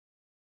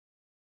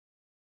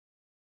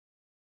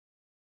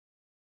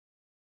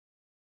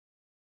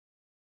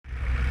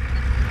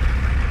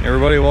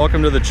everybody,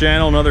 welcome to the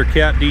channel. Another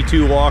Cat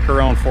D2 walk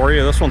around for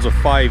you. This one's a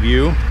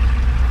 5U.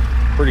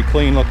 Pretty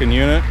clean looking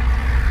unit.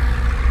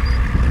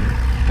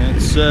 It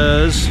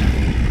says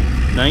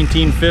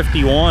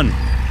 1951. We'll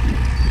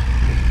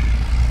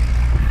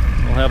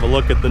have a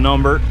look at the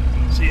number,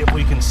 see if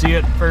we can see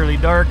it fairly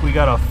dark. We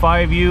got a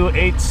 5U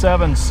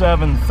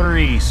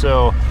 8773,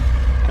 so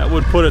that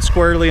would put it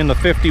squarely in the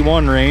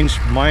 51 range.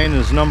 Mine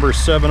is number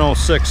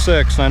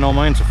 7066. I know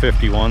mine's a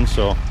 51,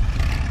 so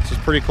this is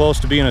pretty close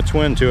to being a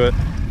twin to it.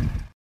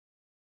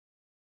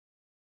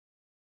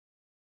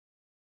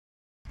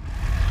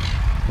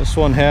 This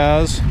one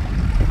has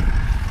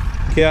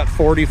Cat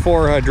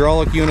 44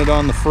 hydraulic unit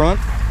on the front.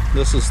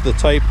 This is the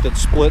type that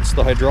splits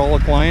the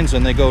hydraulic lines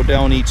and they go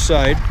down each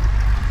side.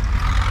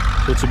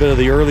 So it's a bit of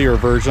the earlier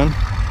version.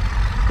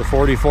 The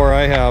 44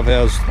 I have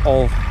has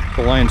all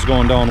the lines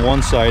going down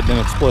one side, then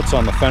it splits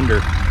on the fender.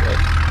 But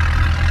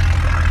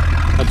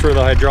that's where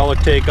the hydraulic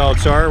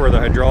takeouts are, where the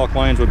hydraulic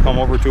lines would come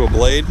over to a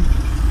blade.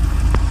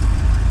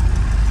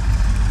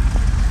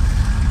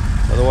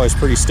 Otherwise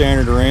pretty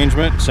standard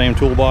arrangement. Same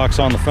toolbox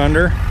on the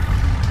fender.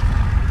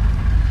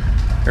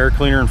 Air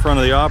cleaner in front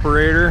of the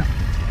operator.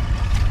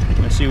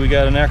 I see we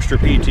got an extra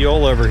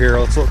PTO lever here.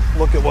 Let's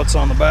look at what's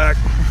on the back.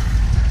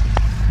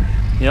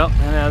 Yep,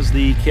 it has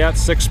the Cat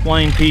 6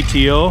 spline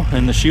PTO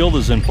and the shield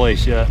is in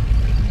place yet.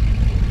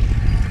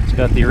 It's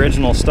got the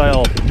original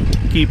style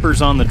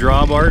keepers on the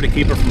drawbar to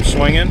keep it from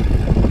swinging.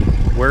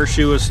 Wear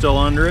shoe is still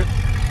under it.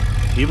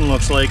 Even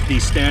looks like the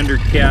standard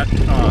Cat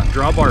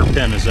drawbar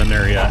pin is in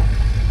there yet.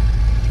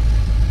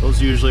 Those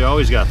usually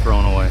always got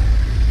thrown away.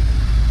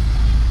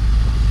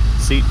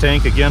 Seat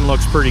tank again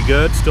looks pretty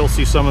good. Still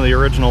see some of the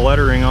original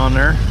lettering on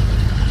there.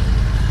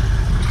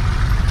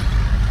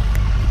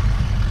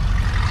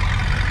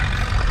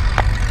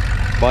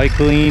 Buy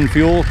clean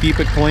fuel,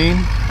 keep it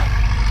clean.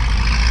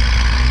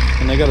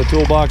 And they got a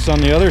toolbox on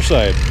the other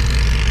side.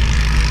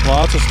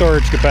 Lots of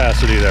storage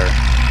capacity there.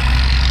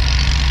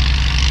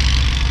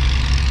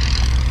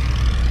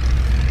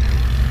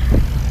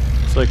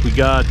 Looks like we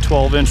got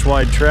 12-inch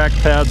wide track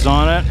pads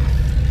on it.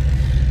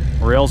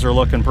 Rails are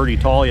looking pretty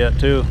tall yet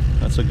too.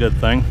 That's a good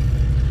thing.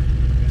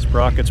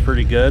 Sprocket's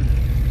pretty good.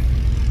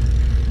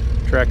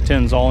 Track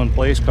tin's all in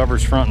place,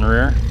 covers front and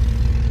rear.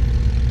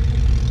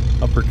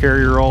 Upper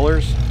carrier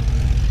rollers.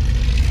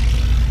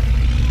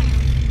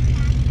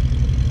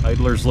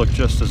 Idlers look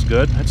just as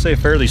good. I'd say a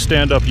fairly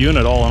stand-up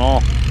unit all in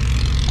all.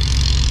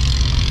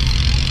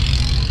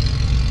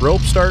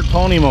 Rope start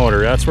pony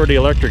motor. That's where the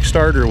electric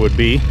starter would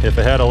be if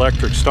it had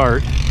electric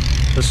start.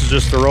 This is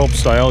just the rope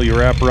style. You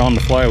wrap around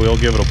the flywheel,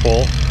 give it a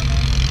pull.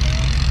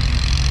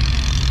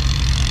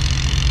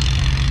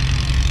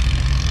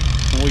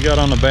 What we got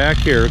on the back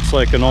here, it's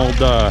like an old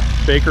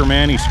Baker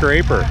Maney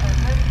scraper.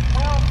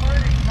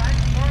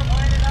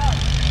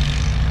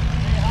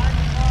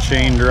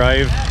 Chain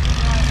drive.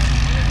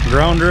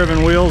 Ground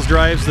driven wheels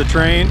drives the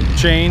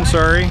chain,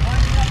 sorry.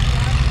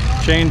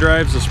 Chain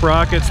drives the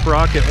sprocket,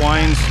 sprocket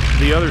winds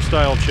the other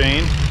style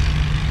chain.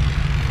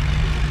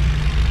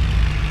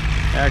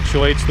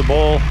 Actuates the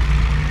bowl,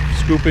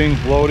 scooping,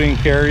 loading,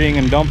 carrying,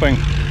 and dumping.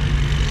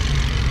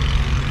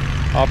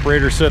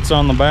 Operator sits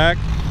on the back.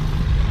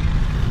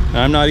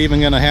 I'm not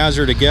even going to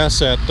hazard a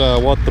guess at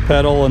what the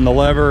pedal and the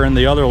lever and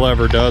the other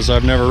lever does.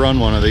 I've never run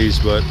one of these,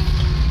 but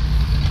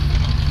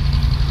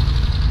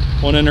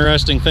one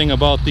interesting thing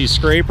about these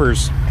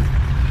scrapers,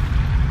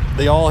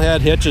 they all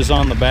had hitches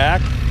on the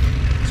back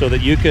so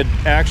that you could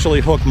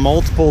actually hook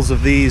multiples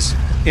of these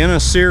in a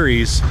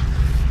series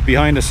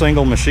behind a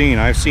single machine.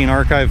 I've seen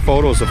archive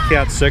photos of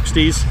Cat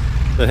 60s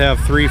that have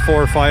 3,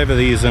 4, 5 of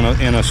these in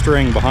a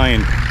string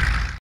behind.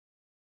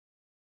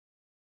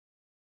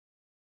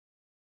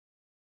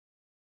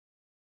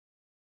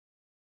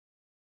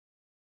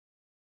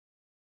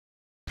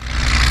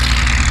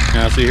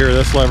 Now see here,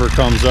 this lever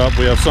comes up.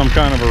 We have some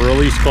kind of a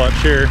release clutch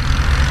here.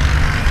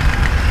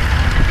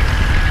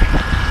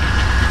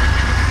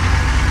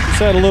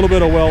 Just had a little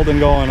bit of welding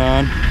going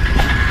on.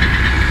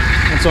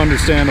 That's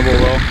understandable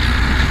though.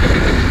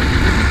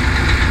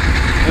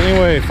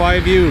 Anyway,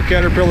 5U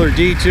Caterpillar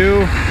D2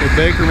 with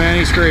Baker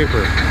Maney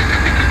scraper.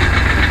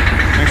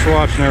 Thanks for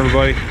watching,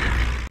 everybody.